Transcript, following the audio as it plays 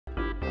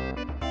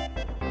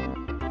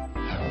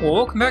Well,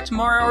 welcome back to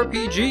Mario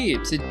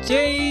RPG.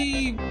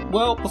 Today,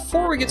 well,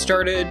 before we get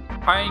started,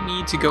 I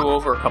need to go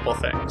over a couple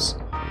things.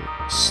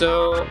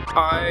 So,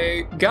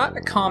 I got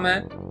a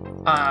comment,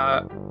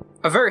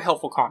 a very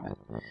helpful comment,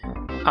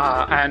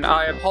 and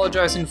I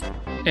apologize in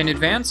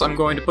advance. I'm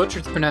going to butcher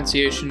the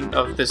pronunciation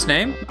of this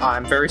name.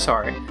 I'm very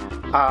sorry.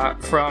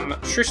 From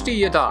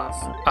Shrishti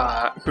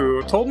Yadav,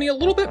 who told me a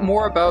little bit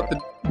more about the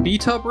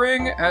B-Tub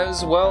ring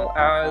as well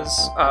as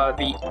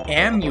the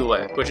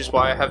amulet, which is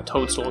why I have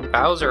Toadstool and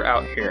Bowser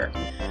out here.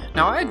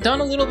 Now, I had done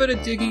a little bit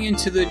of digging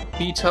into the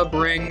B-Tub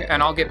ring,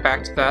 and I'll get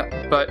back to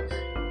that, but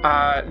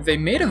they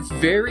made a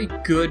very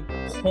good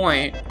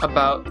point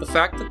about the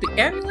fact that the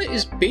amulet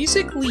is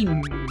basically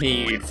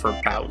made for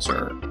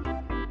Bowser.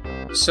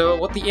 So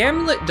what the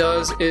amulet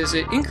does is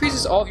it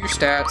increases all of your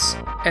stats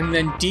and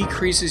then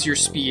decreases your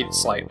speed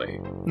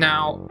slightly.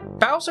 Now,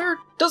 Bowser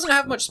doesn't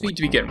have much speed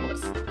to begin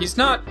with. He's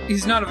not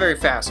a very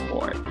fast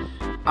boy.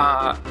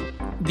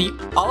 The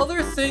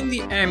other thing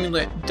the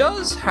amulet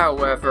does,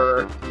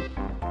 however,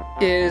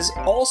 is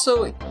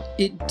also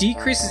it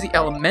decreases the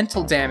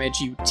elemental damage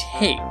you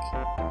take.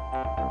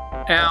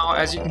 Now,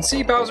 as you can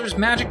see, Bowser's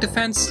magic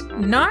defense,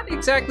 not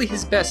exactly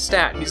his best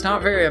stat. He's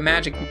not very a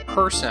magic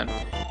person.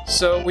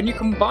 So when you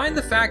combine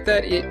the fact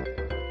that it,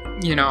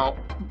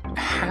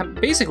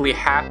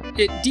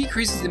 it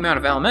decreases the amount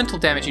of elemental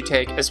damage you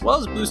take, as well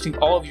as boosting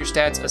all of your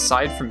stats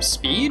aside from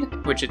speed,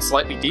 which it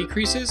slightly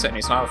decreases, and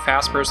he's not a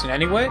fast person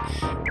anyway,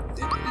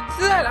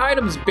 that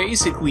item's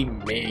basically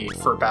made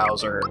for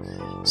Bowser.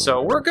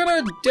 So we're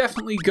gonna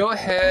definitely go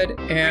ahead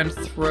and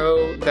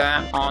throw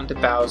that onto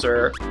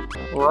Bowser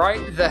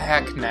right the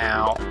heck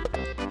now.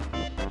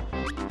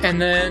 And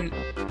then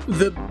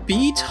the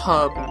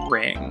B-Tub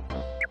ring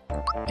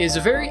is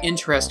a very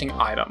interesting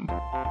item.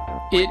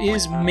 It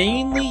is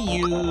mainly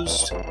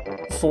used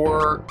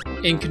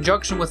in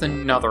conjunction with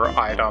another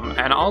item,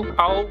 and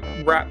I'll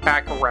wrap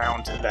back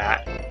around to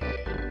that.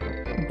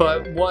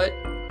 But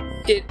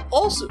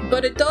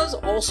it does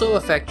also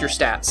affect your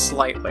stats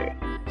slightly.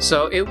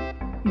 So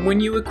when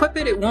you equip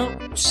it, it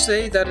won't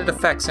say that it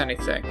affects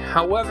anything.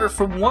 However,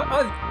 from what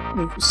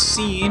I've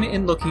seen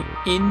in looking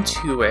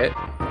into it,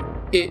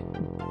 it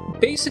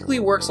basically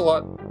works a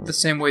lot the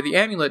same way the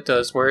amulet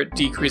does, where it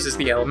decreases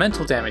the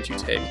elemental damage you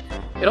take.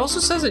 It also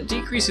says it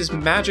decreases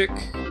magic,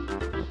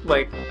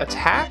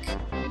 attack?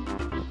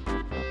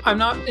 I'm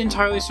not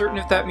entirely certain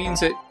if that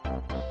means it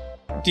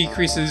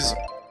decreases,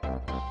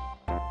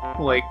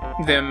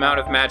 the amount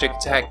of magic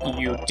attack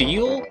you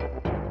deal,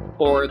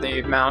 or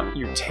the amount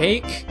you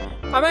take.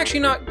 I'm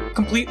actually not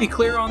completely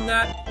clear on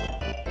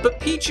that, but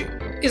Peach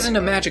isn't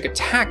a magic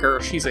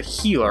attacker, she's a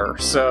healer,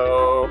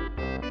 so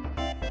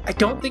I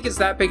don't think it's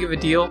that big of a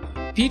deal.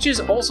 Peach is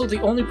also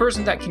the only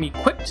person that can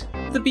equip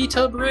the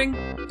B-Tub ring,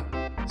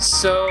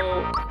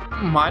 so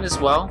might as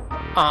well.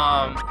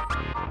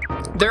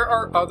 There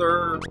are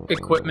other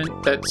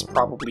equipment that's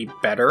probably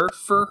better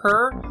for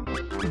her,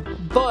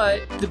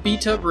 but the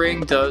B-Tub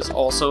ring does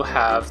also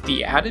have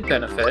the added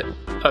benefit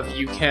of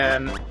you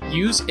can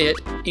use it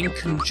in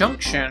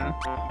conjunction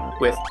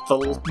with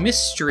the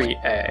Mystery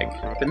Egg.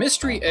 The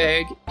Mystery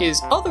Egg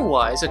is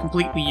otherwise a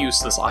completely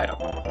useless item.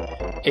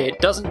 It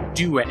doesn't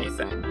do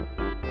anything.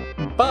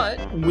 But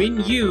when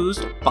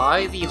used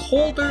by the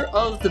holder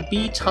of the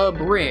B-Tub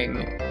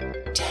ring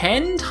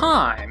 10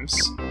 times,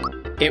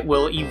 it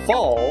will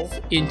evolve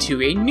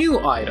into a new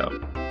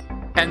item.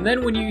 And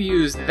then when you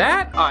use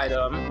that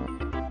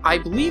item, I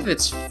believe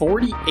it's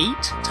 48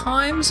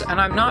 times, and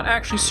I'm not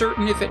actually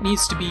certain if it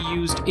needs to be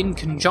used in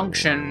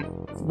conjunction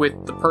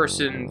with the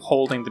person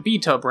holding the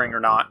B-Tub ring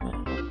or not.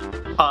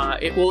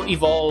 It will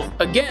evolve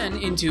again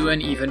into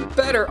an even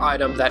better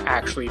item that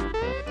actually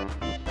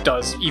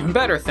does even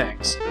better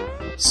things.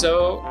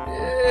 So,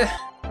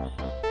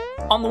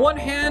 on the one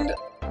hand,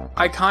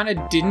 I kind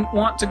of didn't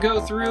want to go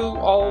through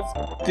all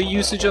of the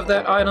usage of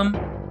that item,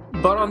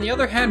 but on the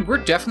other hand, we're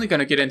definitely going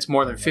to get into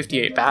more than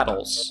 58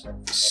 battles,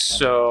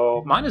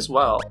 so might as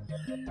well.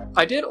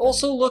 I did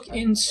also look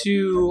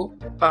into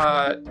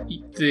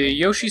the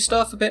Yoshi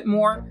stuff a bit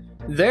more.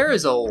 There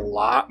is a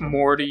lot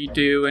more to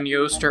do in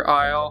Yoster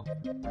Isle.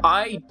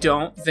 I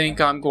don't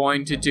think I'm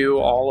going to do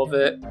all of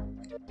it,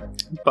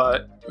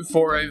 but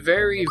for a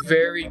very,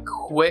 very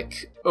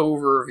quick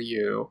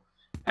overview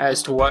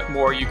as to what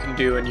more you can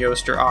do in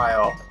Yoster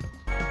Isle,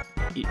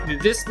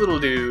 this little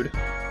dude,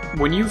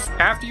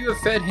 after you have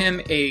fed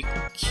him a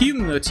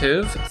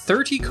cumulative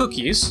 30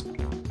 cookies,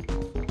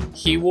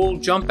 he will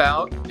jump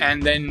out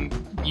and then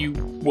you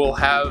will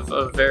have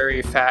a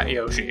very fat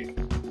Yoshi.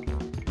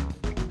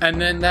 And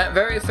then that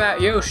very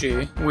fat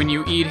Yoshi, when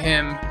you eat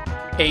him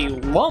a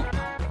lump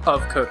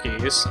of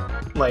cookies,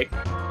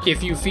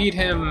 if you feed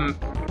him,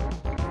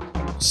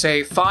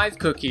 say, 5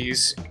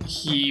 cookies,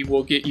 he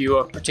will get you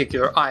a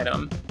particular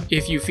item.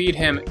 If you feed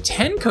him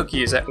 10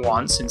 cookies at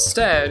once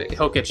instead,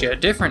 he'll get you a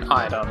different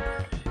item,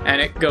 and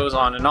it goes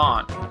on and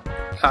on.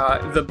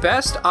 The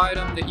best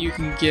item that you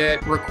can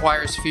get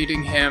requires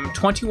feeding him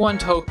 21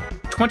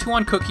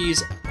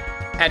 cookies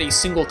at a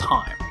single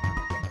time,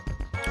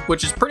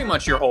 which is pretty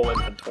much your whole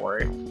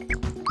inventory.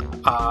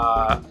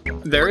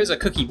 There is a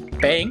cookie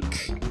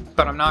bank,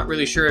 but I'm not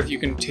really sure if you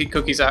can take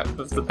cookies out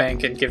of the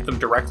bank and give them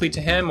directly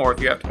to him, or if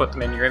you have to put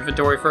them in your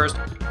inventory first.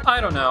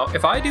 I don't know.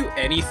 If I do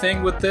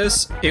anything with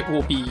this, it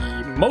will be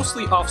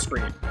mostly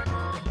off-screen.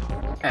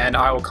 And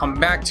I will come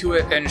back to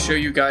it and show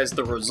you guys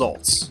the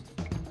results.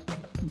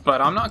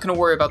 But I'm not going to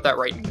worry about that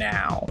right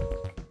now.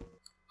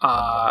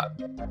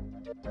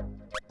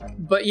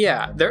 But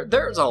yeah,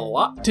 there's a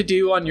lot to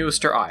do on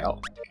Yoster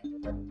Isle.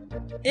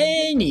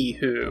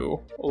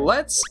 Anywho,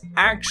 let's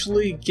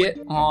actually get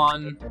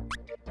on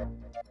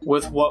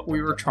with what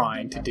we were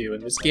trying to do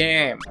in this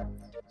game.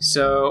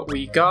 So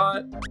we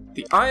got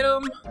the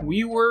item,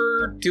 we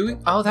were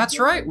doing, oh that's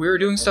right, we were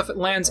doing stuff at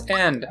Land's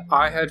End.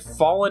 I had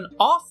fallen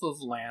off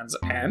of Land's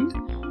End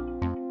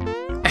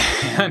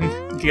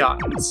and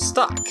gotten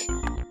stuck.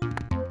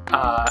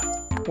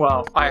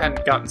 Well, I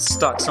hadn't gotten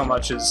stuck so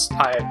much as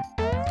I had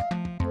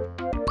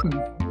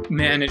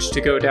managed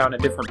to go down a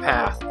different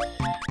path.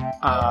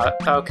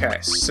 Okay,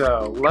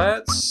 so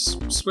let's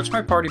switch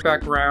my party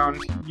back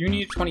around. You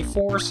need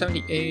 24,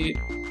 78,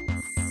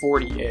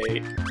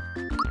 48.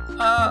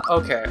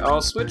 Okay,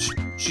 I'll switch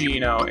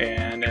Gino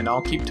in, and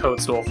I'll keep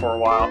Toadstool for a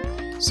while.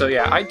 So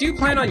yeah, I do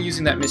plan on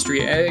using that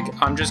mystery egg.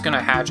 I'm just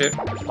gonna hatch it,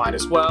 might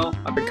as well.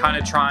 I've been kind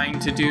of trying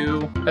to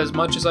do as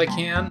much as I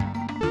can.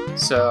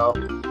 So,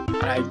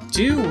 and I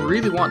do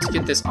really want to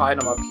get this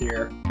item up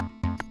here.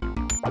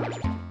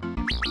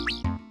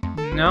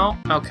 No?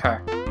 Okay.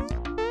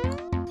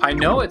 I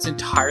know it's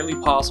entirely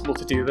possible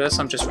to do this,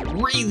 I'm just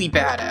really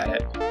bad at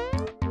it.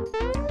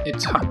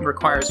 It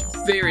requires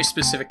very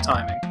specific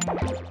timing.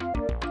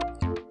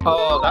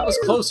 Oh, that was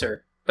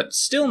closer, but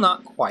still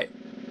not quite.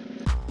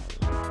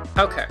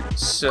 Okay,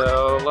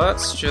 so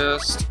let's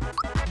just...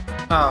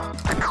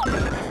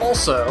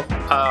 Also,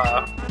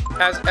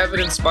 as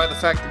evidenced by the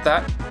fact that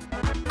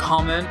that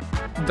comment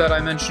that I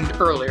mentioned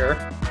earlier,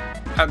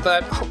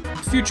 that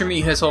future me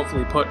has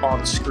hopefully put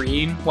on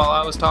screen while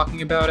I was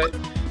talking about it,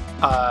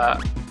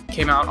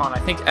 came out on, I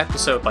think,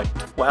 episode like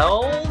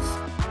 12?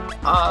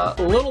 A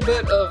little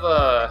bit of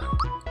a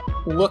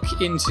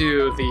look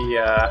into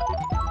the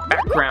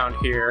background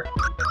here.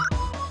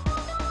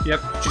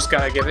 Yep, just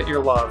gotta give it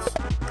your love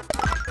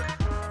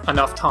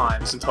enough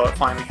times until it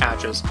finally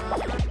hatches.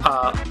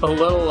 A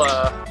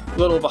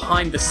little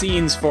behind the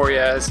scenes for you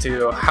as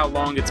to how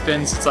long it's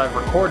been since I've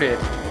recorded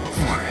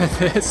for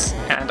this,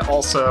 and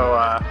also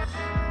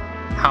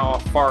how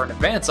far in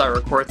advance I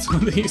record some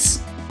of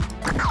these.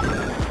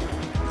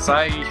 So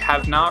I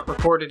have not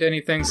recorded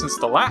anything since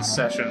the last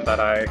session that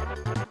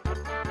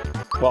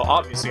well,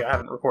 obviously I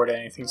haven't recorded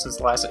anything since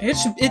the last...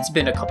 It's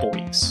been a couple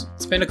weeks.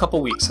 It's been a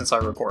couple weeks since I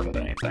recorded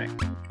anything.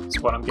 That's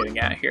what I'm getting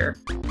at here.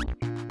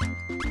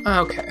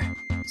 Okay,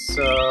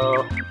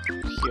 so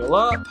heal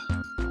up.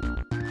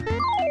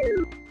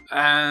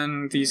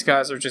 And these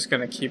guys are just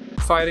gonna keep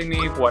fighting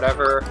me,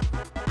 whatever.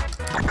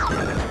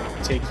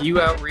 Take you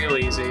out real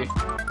easy.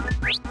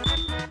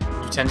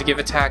 You tend to give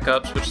attack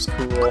ups, which is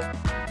cool.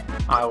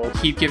 I will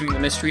keep giving the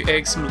mystery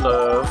egg some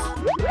love.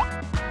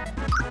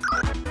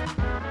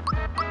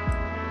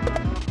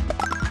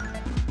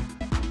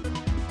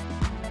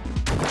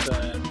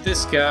 Then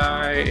this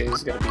guy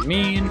is gonna be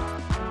mean.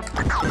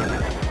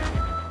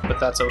 But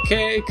that's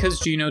okay, because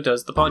Gino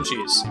does the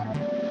punchies.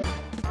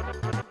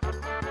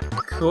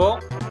 Cool.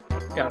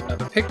 Got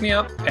another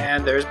pick-me-up,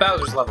 and there's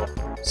Bowser's level.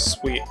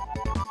 Sweet.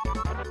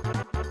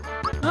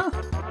 Huh.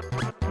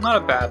 Not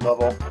a bad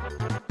level.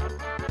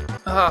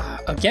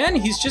 Again,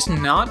 he's just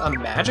not a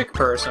magic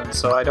person,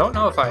 so I don't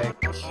know if I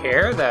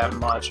care that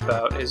much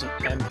about his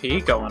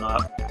MP going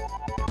up.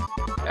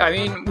 I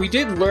mean, we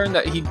did learn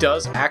that he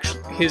does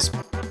actually...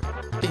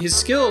 His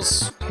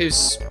skills,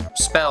 his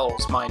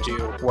spells, mind you,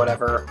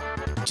 whatever,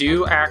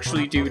 do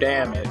actually do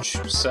damage,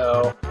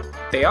 so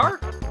they are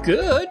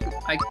good.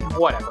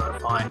 Whatever,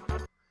 fine.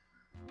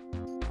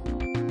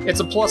 It's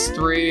a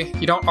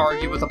 +3. You don't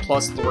argue with a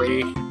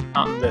 +3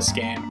 on this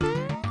game.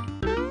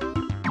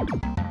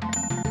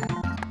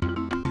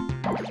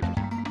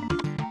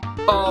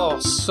 Oh,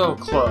 so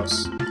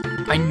close.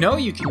 I know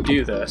you can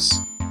do this.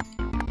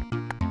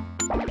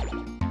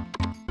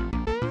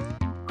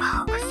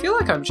 I feel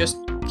like I'm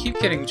keep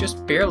getting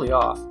just barely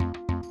off.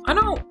 I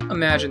don't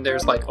imagine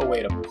there's like a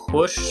way to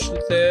push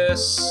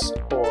this,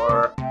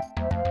 or...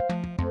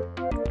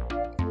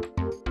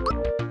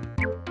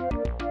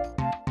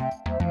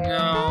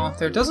 No,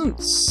 there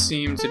doesn't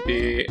seem to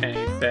be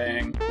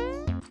anything.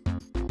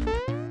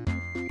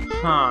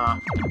 Huh.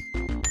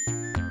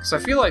 Because I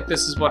feel like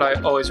this is what I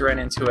always ran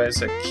into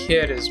as a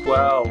kid as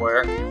well,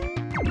 where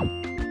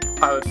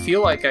I would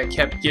feel like I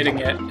kept getting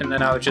it, and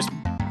then I would just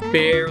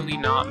barely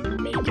not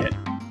make it.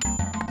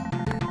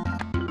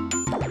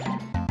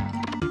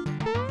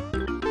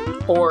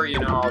 Or, you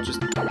know, I'll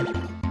just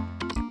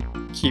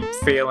keep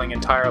failing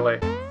entirely.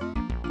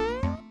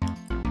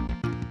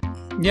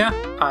 Yeah,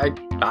 I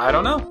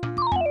don't know.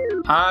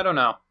 I don't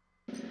know.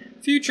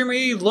 Future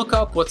me, look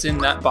up what's in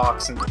that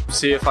box and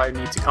see if I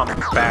need to come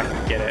back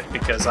and get it,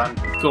 because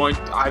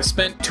I've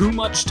spent too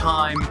much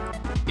time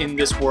in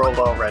this world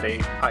already.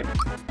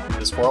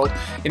 this world,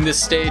 in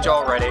this stage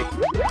already.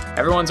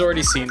 Everyone's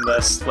already seen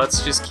this.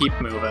 Let's just keep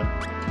moving.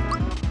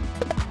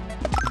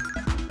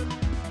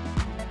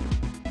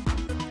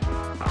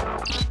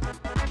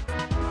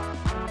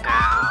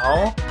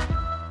 Ow.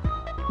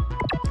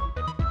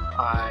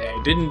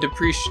 I didn't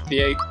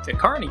appreciate the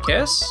carny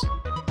kiss.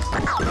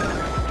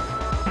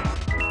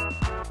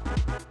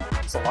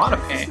 It's a lot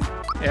of pain.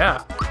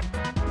 Yeah.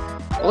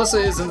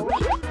 Alyssa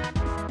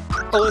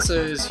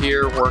is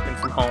here working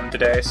from home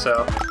today,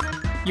 so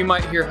you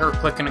might hear her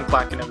clicking and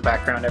clacking in the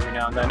background every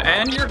now and then.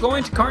 And you're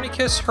going to carny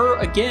kiss her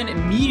again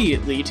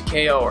immediately to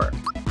KO her.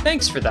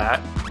 Thanks for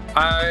that.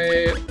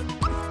 I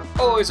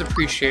always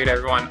appreciate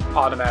everyone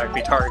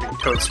automatically targeting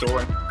Toadstool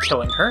and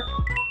killing her.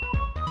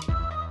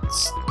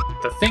 It's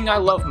the thing I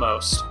love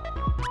most.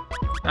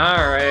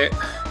 Alright,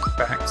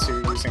 back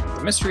to using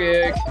the mystery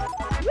egg.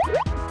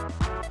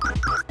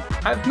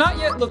 I've not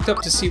yet looked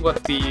up to see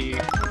what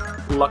the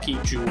Lucky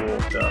Jewel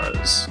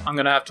does. I'm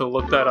gonna have to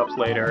look that up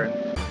later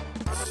and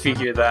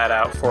figure that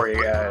out for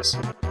you guys.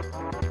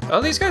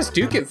 Oh, these guys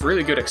do give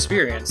really good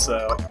experience,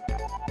 though.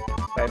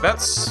 Like,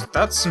 that's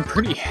some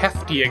pretty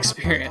hefty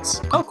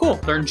experience. Oh, cool.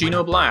 Learn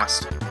Geno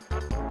Blast.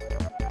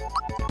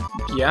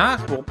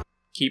 Yeah, we'll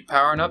keep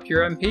powering up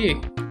your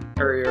MP.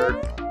 Or your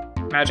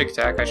magic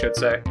attack, I should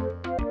say.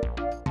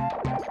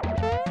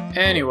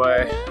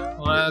 Anyway,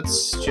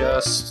 let's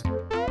just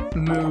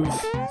move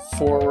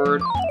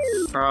forward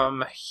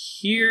from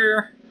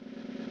here.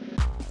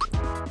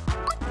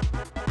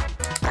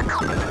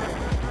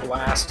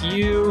 Blast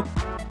you.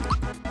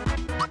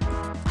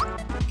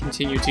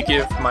 Continue to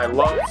give my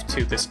love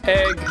to this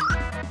egg.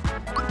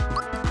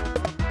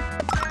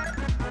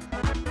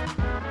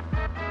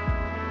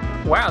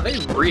 Wow, they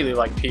really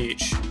like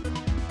Peach.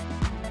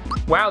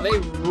 Wow, they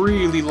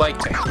really like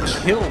to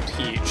kill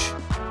Peach.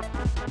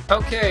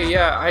 Okay,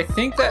 yeah, I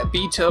think that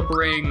B-Tub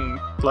ring,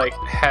 like,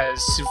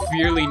 has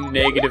severely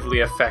negatively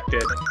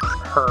affected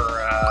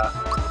her,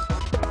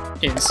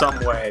 in some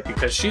way,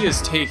 because she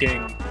is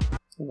taking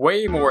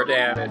way more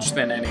damage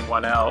than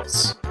anyone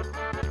else.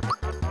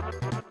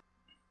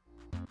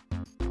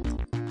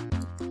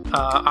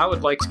 I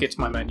would like to get to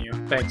my menu.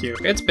 Thank you.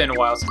 It's been a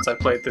while since I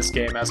played this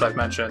game, as I've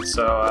mentioned,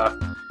 so,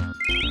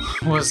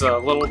 was a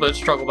little bit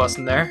struggle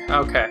busting there.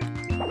 Okay.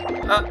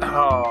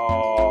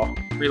 Oh,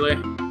 really?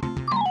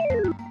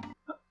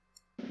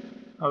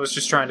 I was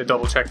just trying to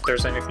double check if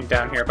there's anything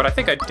down here, but I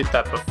think I did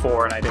that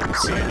before and I didn't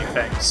see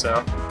anything,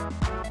 so.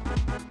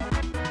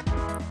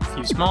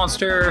 Fuse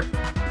monster.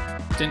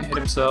 Didn't hit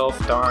himself,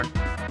 darn.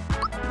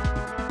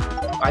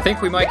 I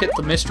think we might get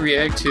the mystery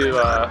egg to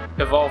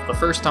evolve the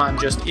first time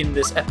just in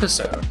this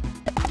episode.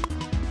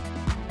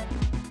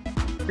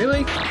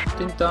 Really?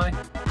 Didn't die?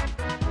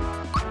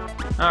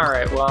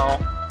 Alright, well,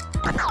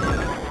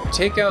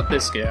 take out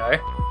this guy.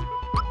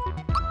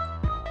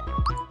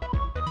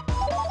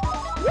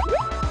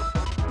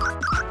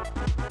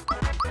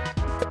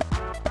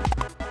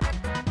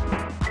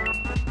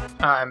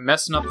 I'm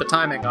messing up the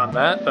timing on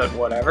that, but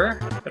whatever.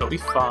 It'll be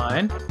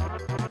fine.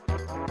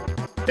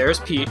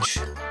 There's Peach.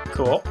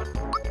 Cool.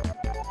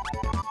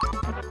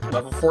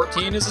 Level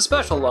 14 is a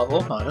special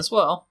level, might as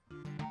well.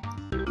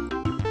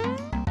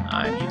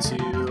 I need to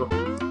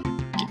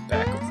get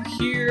back over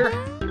here.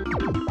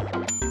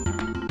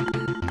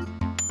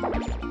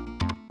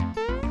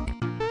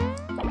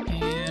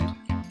 And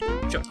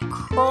jump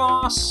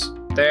across.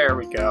 There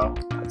we go.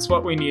 That's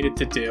what we needed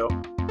to do.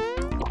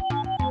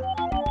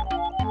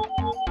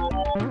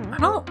 I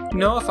don't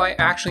know if I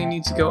actually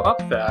need to go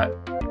up that.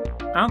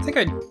 I don't think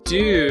I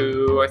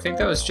do. I think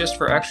that was just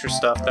for extra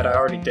stuff that I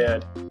already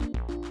did.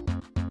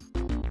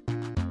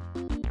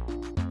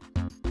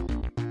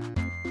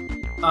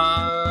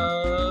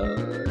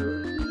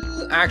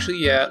 Actually,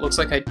 yeah, it looks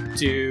like I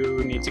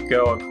do need to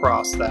go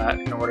across that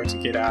in order to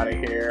get out of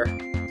here.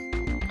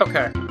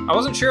 Okay, I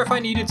wasn't sure if I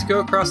needed to go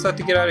across that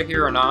to get out of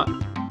here or not,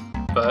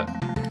 but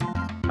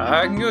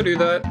I can go do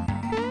that.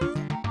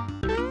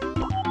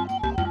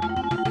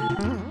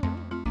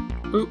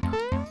 Boop.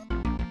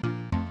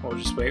 We'll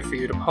just wait for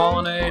you to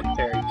pollinate.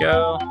 There you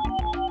go.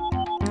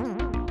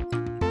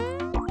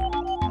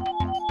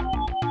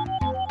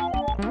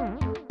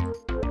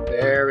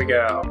 There we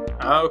go.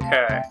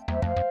 Okay.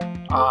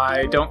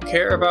 I don't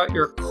care about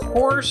your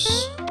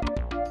course.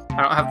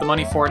 I don't have the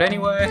money for it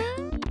anyway.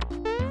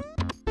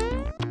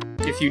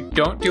 If you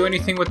don't do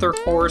anything with their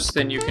course,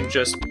 then you can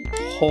just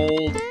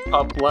hold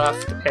up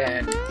left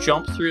and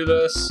jump through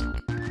this,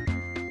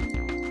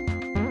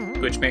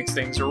 which makes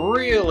things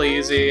real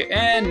easy.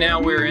 And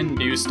now we're in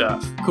new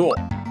stuff. Cool.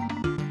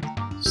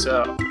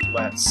 So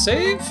let's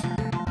save.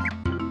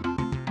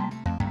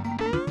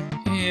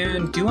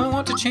 And do I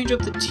want to change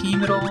up the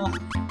team at all?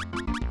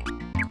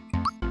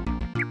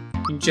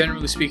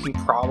 Generally speaking,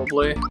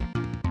 probably.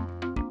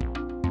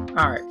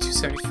 Alright,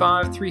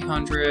 275,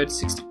 300,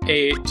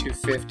 68,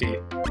 250.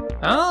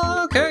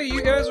 Oh, okay,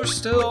 you guys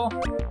still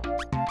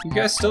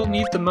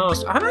need the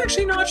most. I'm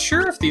actually not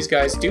sure if these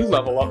guys do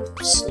level up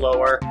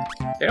slower.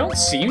 They don't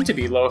seem to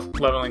be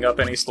leveling up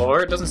any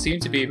slower. It doesn't seem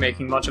to be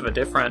making much of a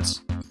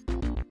difference.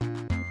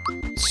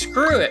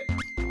 Screw it!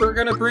 we're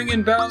gonna bring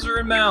in Bowser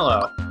and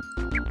Mallow.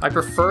 I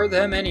prefer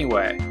them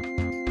anyway.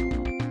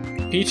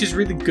 Peach is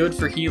really good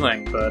for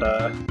healing, but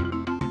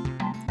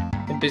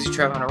been busy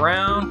traveling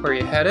around. Where are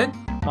you headed?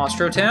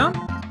 Monstro Town?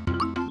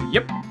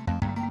 Yep.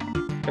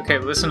 Okay,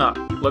 listen up.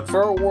 Look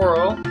for a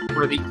whirl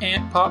where the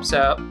ant pops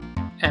out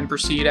and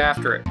proceed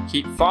after it.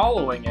 Keep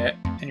following it,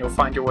 and you'll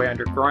find your way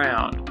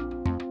underground.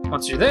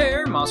 Once you're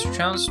there, Monster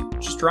Town's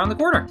just around the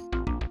corner.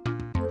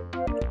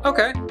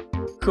 Okay,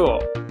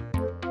 cool.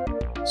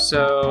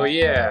 So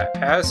yeah,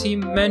 as he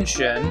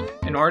mentioned,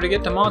 in order to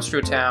get to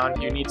Monstro Town,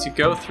 you need to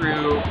go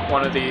through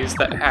one of these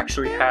that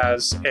actually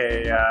has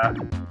a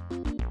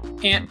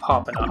ant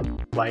popping up,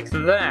 like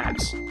that.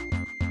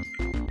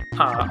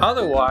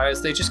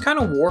 Otherwise, they just kind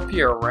of warp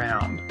you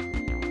around.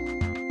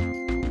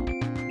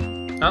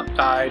 Oh,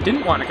 I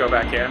didn't want to go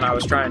back in. I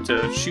was trying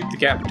to shoot the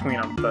gap between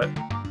them, but...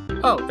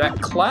 Oh,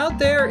 that cloud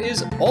there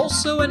is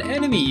also an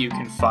enemy you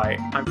can fight.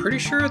 I'm pretty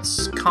sure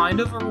it's kind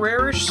of a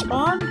rare-ish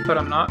spawn, but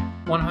I'm not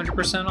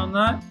 100% on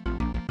that.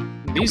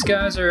 These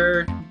guys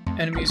are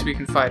enemies we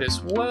can fight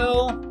as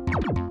well,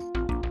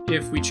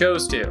 if we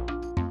chose to.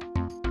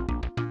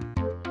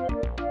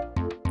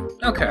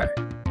 Okay.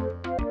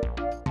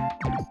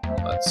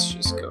 Let's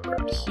just go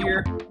around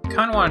here.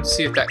 Kind of wanted to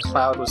see if that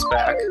cloud was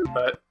back,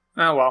 but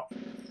oh well.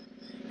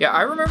 Yeah,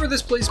 I remember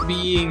this place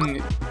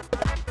being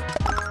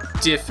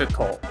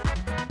difficult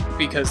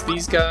because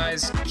these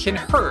guys can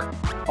hurt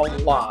a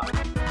lot.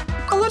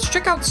 Oh, let's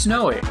check out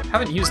Snowy.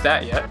 Haven't used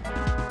that yet.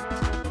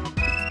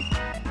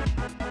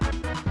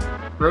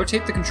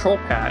 Rotate the control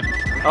pad.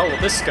 Oh,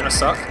 well, this is gonna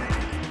suck.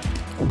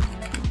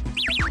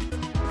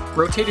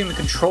 Rotating the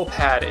control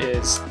pad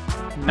is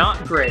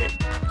not great.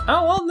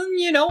 Oh, well, then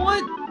you know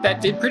what?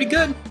 That did pretty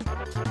good.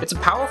 It's a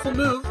powerful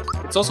move.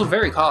 It's also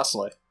very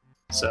costly.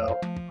 So,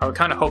 I would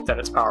kind of hope that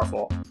it's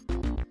powerful.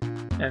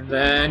 And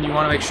then you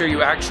want to make sure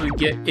you actually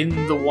get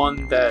in the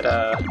one that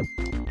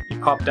you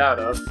popped out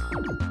of.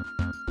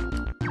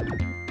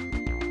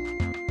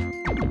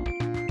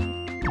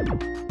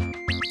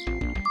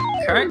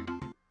 Okay.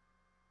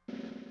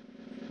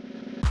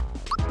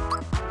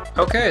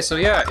 Okay, so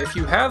yeah, if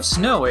you have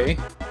Snowy,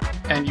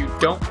 and you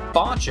don't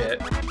botch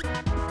it,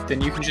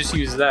 then you can just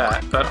use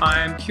that. But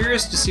I'm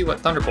curious to see what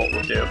Thunderbolt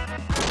will do.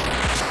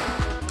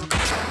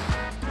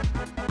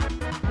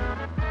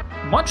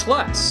 Much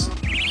less.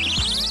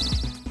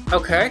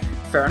 Okay,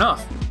 fair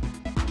enough.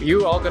 Are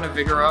you all gonna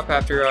vigor up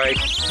after I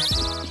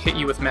hit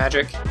you with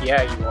magic?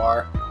 Yeah, you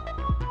are.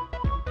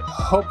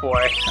 Oh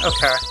boy,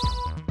 okay.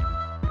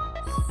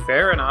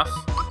 Fair enough.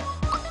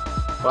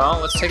 Well,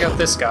 let's take out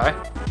this guy.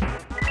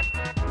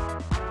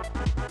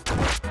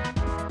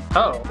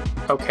 Oh,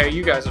 okay,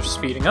 you guys are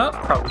speeding up,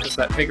 probably because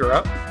that vigor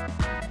up.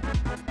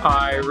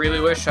 I really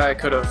wish I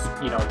could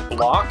have, you know,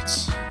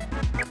 blocked.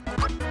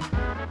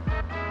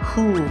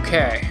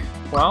 Okay,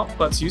 well,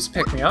 let's use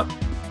pick-me-up.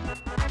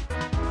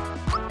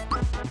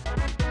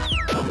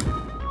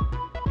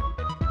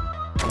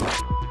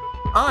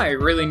 I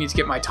really need to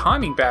get my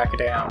timing back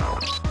down.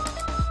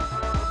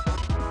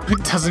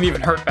 It doesn't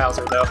even hurt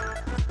Bowser, though.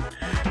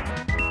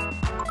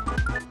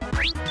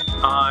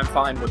 I'm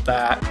fine with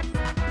that.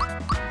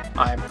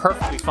 I'm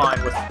perfectly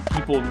fine with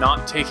people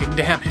not taking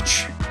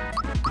damage.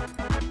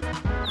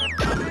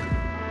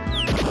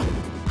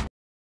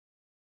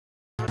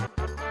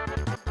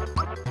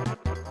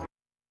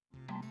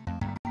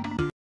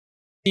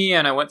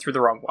 And I went through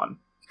the wrong one,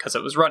 because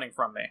it was running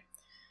from me.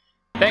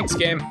 Thanks,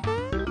 game.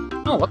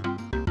 Oh, what?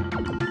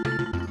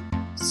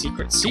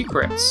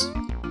 Secrets.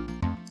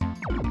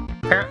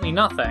 Apparently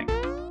nothing.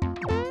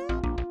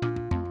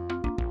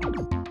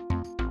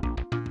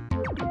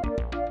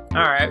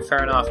 Alright,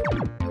 fair enough.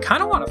 I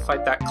kind of want to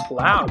fight that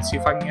cloud, see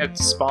if I can get it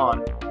to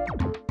spawn.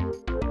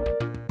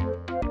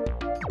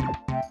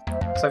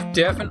 So I've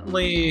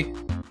definitely...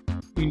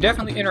 You can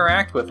definitely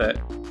interact with it.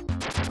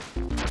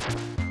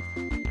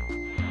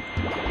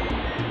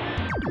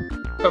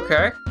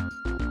 Okay.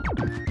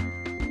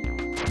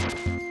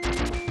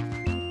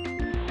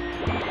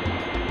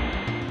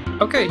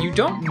 Okay, you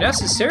don't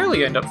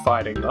necessarily end up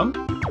fighting them.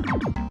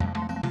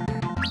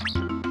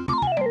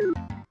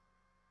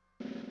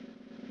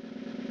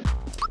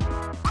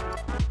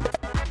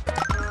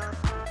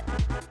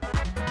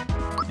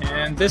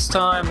 And this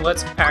time,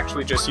 let's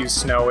actually just use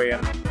Snowy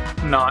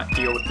and not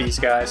deal with these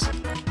guys.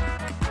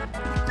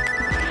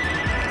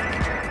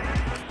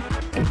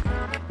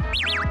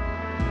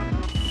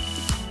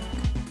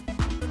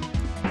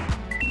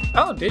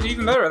 Oh, did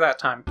even better that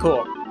time.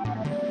 Cool.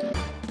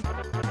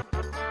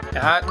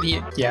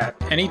 Yeah,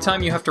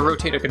 anytime you have to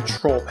rotate a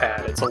control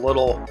pad, it's a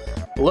little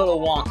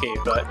wonky,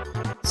 but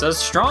it's a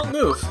strong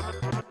move.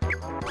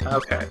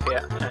 Okay,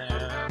 yeah,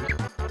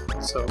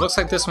 and so it looks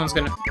like this one's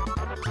gonna...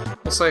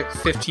 Looks like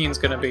 15's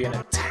gonna be an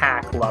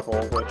attack level,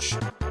 which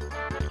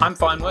I'm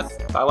fine with.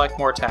 I like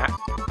more attack.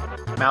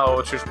 Mallow,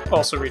 which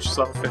also reaches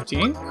level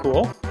 15.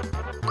 Cool.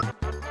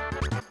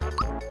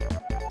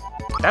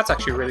 That's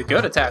actually a really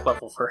good attack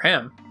level for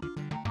him.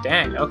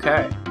 Dang,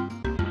 okay.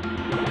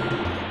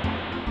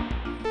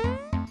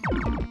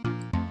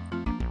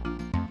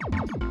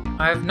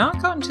 I have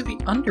not gotten to the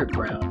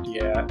underground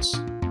yet.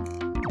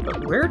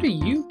 But where do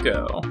you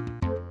go?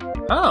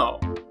 Oh.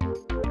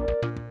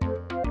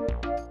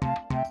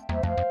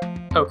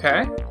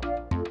 Okay.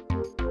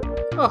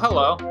 Oh,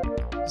 hello.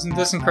 Isn't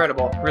this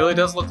incredible? Really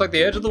does look like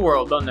the edge of the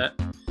world, doesn't it?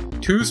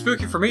 Too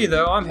spooky for me,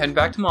 though. I'm heading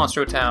back to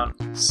Monstro Town.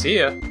 See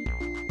ya.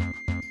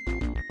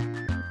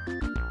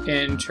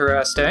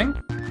 Interesting.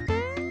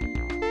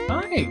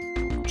 Hi.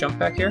 Jump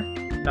back here?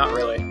 Not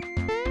really.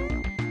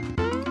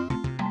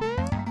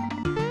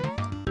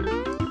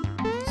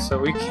 So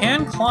we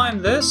can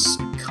climb this,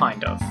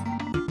 kind of.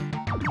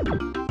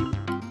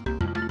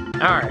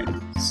 Alright,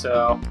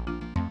 so...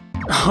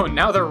 Oh,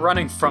 now they're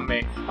running from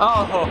me.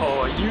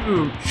 Oh,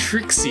 you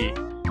tricksy.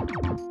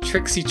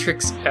 Tricksy.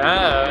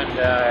 And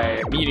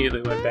I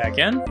immediately went back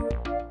in.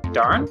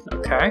 Darn,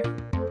 okay.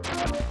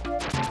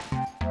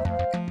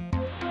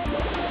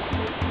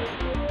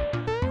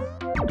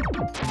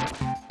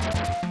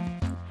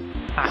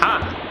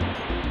 Aha!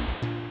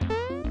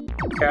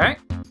 Okay.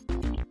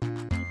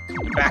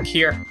 Back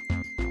here.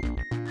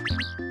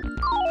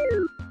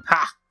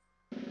 Ha!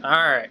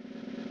 Alright.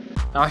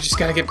 Now I just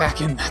gotta get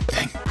back in that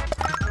thing.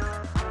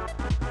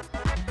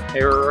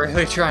 They were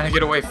really trying to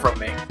get away from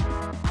me.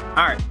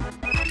 Alright.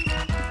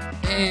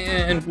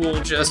 And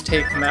we'll just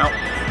take them out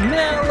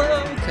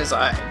mellow, because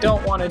I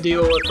don't want to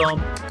deal with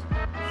them.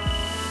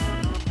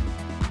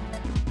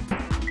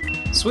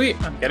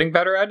 Sweet, I'm getting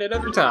better at it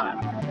every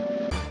time.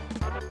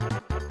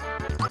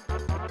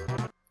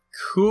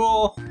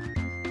 Cool.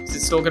 Is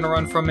it still gonna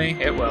run from me?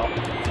 It will.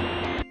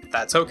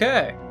 That's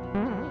okay.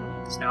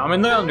 Because now I'm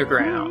in the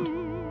underground.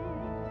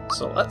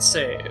 So let's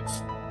save.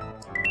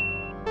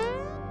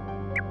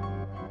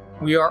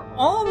 We are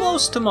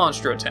almost to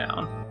Monstro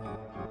Town.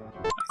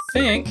 I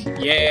think.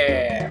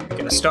 Yeah,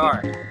 get a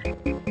start.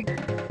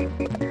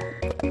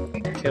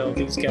 Kill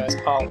these guys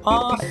all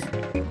off.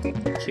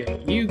 Kill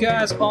you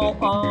guys all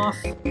off.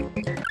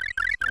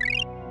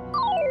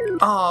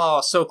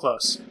 Oh, so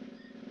close.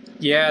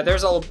 Yeah,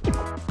 there's a...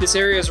 This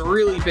area is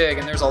really big,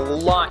 and there's a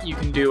lot you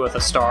can do with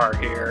a star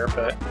here,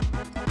 but...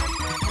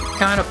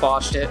 Kind of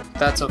botched it.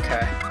 That's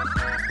okay.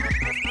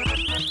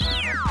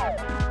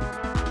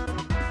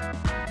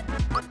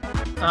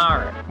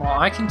 Alright, well,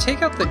 I can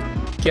take out the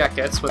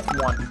Geckets with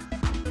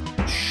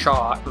one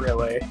shot,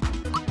 really.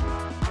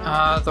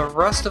 The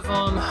rest of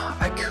them,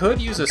 I could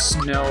use a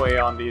Snowy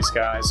on these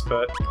guys,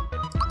 but...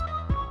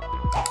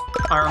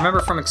 I remember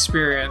from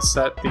experience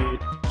that the...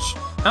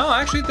 Oh,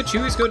 actually, the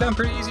Chewies go down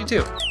pretty easy,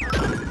 too.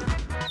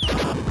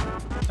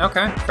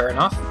 Okay, fair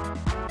enough.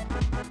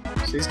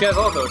 So these guys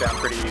all go down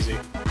pretty easy.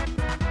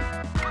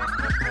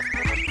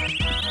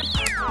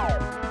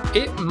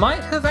 It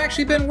might have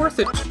actually been worth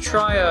it to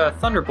try a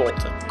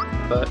Thunderbolton,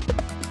 but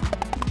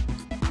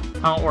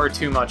I don't worry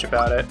too much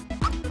about it.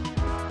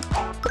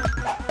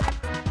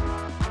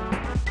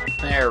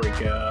 There we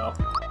go.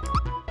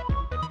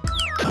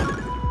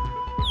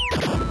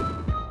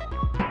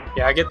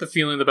 Yeah, I get the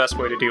feeling the best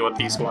way to deal with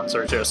these ones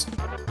are just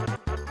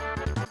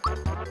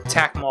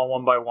attack them all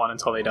one by one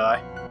until they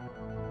die.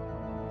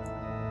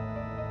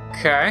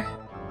 Okay.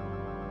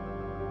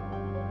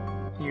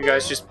 You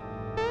guys just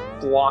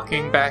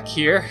blocking back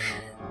here.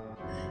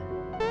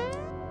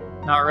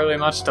 Not really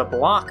much to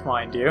block,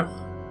 mind you.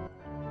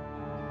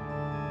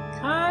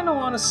 Kinda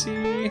wanna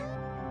see...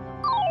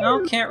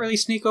 No, can't really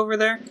sneak over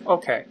there?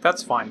 Okay,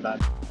 that's fine then.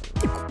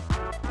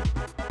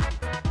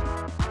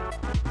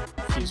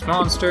 Fuse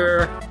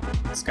monster.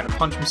 It's gonna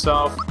punch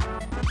himself.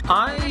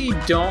 I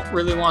don't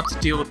really want to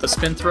deal with the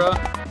Spinthra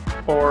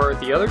or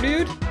the other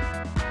dude,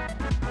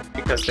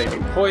 because they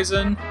do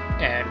poison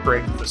and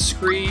break the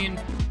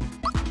screen.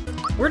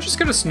 We're just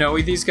gonna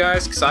Snowy these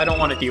guys, because I don't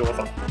want to deal with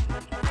them.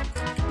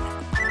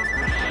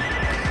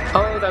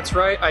 Oh, that's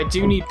right, I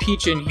do need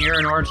Peach in here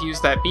in order to use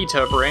that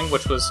B-Tub ring,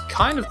 which was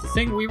kind of the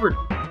thing we were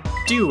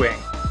doing.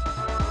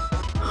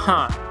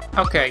 Huh.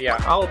 Okay, yeah,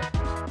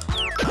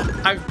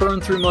 I've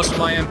burned through most of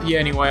my MP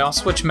anyway, I'll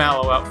switch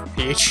Mallow out for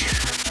Peach.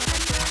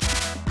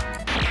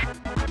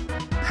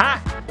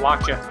 Ha!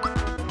 Blocked ya.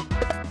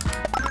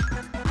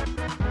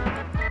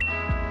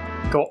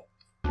 Cool.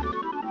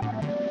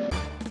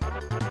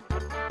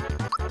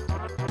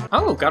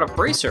 Oh, got a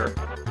Bracer.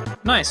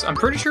 Nice, I'm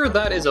pretty sure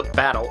that is a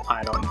battle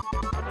item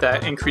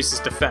that increases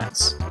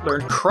defense.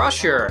 Learn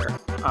Crusher.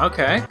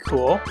 Okay,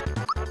 cool.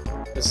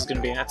 This is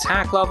gonna be an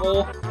attack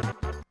level.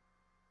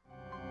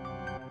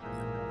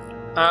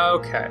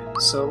 Okay,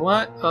 so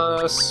let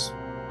us...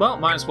 Well,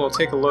 might as well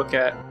take a look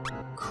at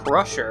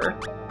Crusher.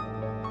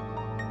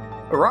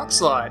 A Rock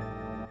Slide.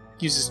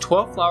 Uses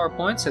 12 flower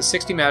points, has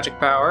 60 magic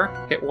power,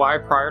 hit Y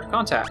prior to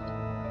contact.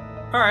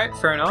 Alright,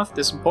 fair enough.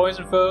 This can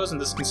poison foes, and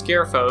this can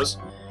scare foes.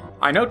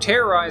 I know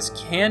Terrorize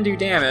can do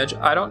damage.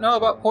 I don't know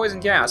about Poison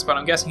Gas, but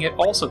I'm guessing it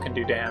also can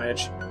do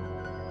damage.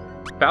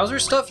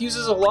 Bowser's stuff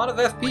uses a lot of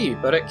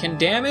FP, but it can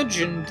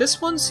damage, and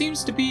this one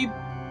seems to be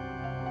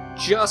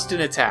just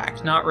an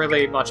attack, not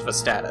really much of a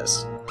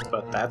status.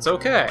 But that's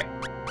okay.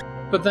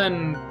 But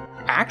then,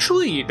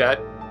 actually, that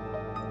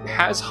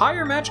has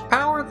higher magic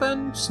power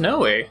than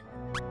Snowy,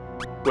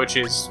 which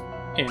is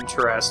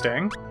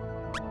interesting.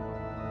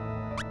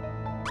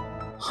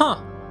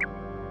 Huh.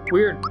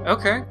 Weird.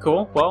 Okay,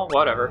 cool. Well,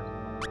 whatever.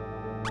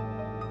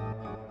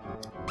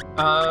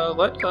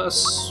 Let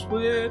us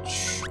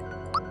switch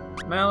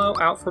Mallow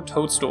out for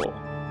Toadstool.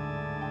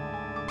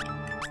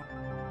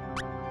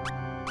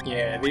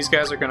 Yeah, these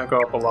guys are gonna go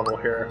up a level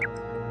here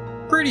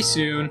pretty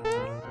soon,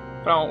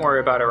 but I won't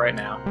worry about it right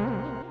now.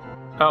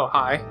 Oh,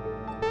 hi.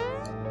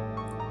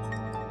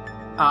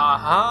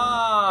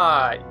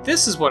 Aha!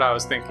 This is what I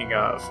was thinking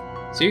of.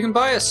 So you can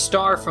buy a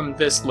star from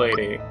this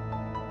lady.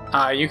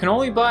 You can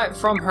only buy it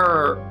from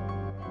her,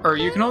 or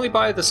you can only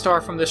buy the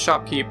star from this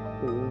shopkeep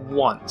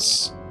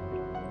once.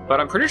 But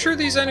I'm pretty sure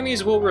these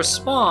enemies will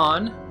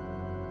respawn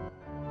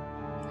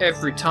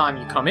every time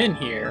you come in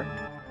here.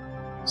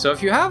 So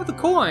if you have the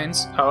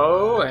coins...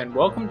 Oh, and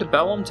welcome to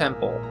Bellum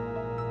Temple.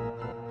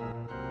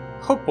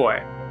 Oh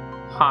boy.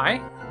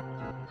 Hi?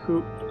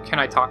 Who... Can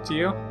I talk to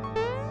you?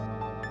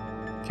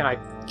 Can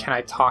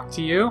I talk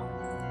to you?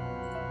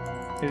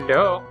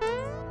 Hello?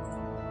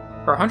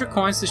 For 100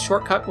 coins, this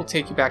shortcut will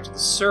take you back to the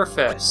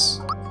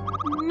surface.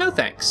 No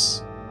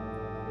thanks.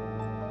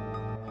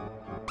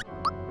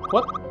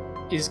 What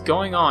is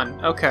going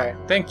on? Okay,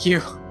 thank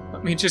you.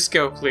 Let me just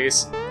go,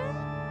 please.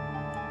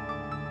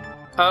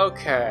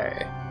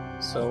 Okay.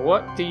 So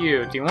what do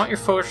you want your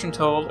fortune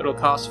told? It'll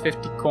cost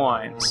 50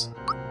 coins.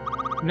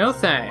 No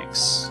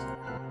thanks.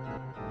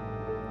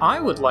 I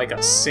would like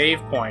a save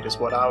point is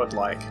what I would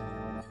like.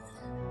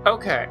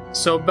 Okay,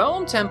 so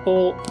Bellum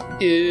Temple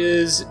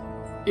is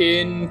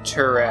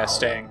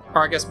interesting.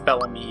 Or I guess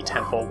Bellamy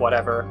Temple,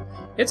 whatever.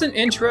 It's an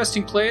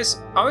interesting place.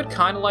 I would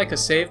kind of like a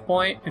save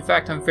point. In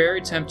fact, I'm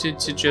very tempted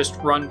to just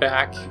run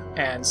back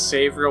and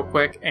save real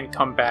quick and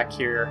come back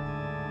here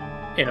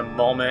in a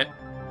moment,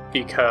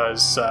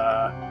 because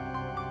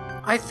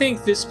I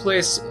think this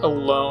place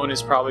alone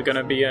is probably going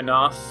to be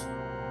enough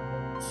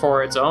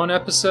for its own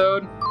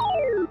episode.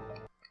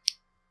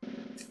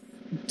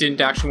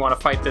 Didn't actually want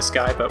to fight this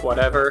guy, but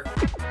whatever.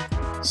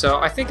 So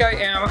I think I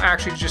am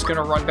actually just going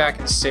to run back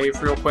and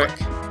save real quick.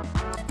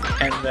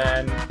 And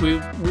then we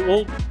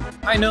will...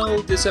 I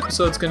know this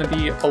episode's going to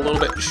be a little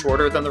bit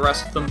shorter than the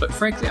rest of them, but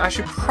frankly, I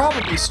should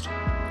probably...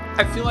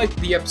 I feel like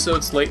the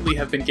episodes lately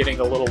have been getting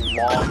a little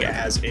long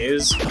as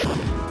is.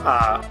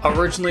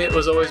 Originally it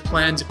was always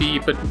planned to be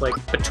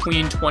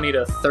between 20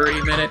 to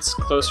 30 minutes,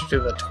 closer to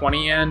the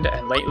 20 end,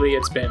 and lately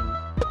it's been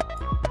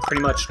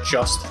pretty much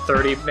just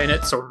 30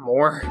 minutes or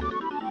more.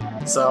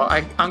 So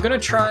I'm gonna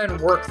try and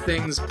work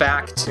things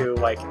back to,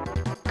 like,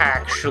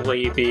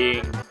 actually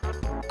being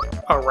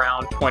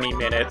around 20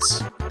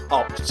 minutes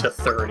up to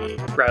 30,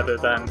 rather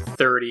than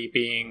 30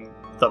 being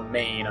the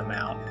main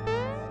amount.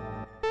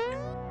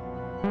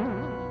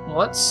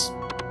 Let's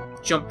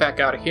jump back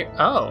out of here.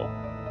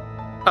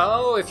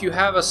 Oh, if you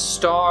have a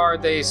star,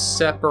 they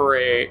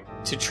separate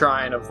to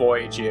try and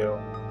avoid you.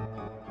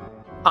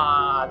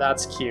 Ah,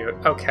 that's cute.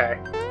 Okay,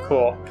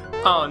 cool.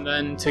 Oh, and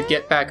then to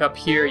get back up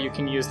here, you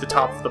can use the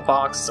top of the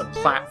box as a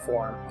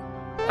platform.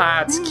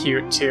 That's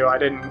cute, too. I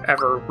didn't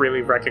ever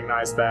really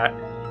recognize that.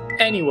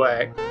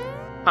 Anyway,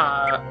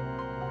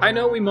 I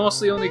know we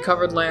mostly only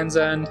covered Land's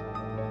End,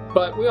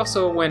 but we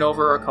also went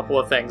over a couple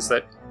of things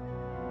that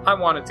I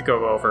wanted to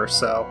go over,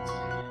 so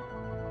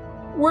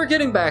we're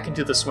getting back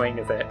into the swing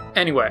of it.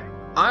 Anyway,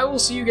 I will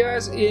see you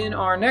guys in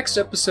our next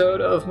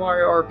episode of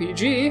Mario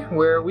RPG,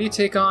 where we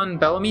take on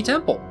Bellamy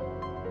Temple.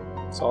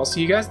 So I'll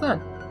see you guys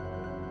then.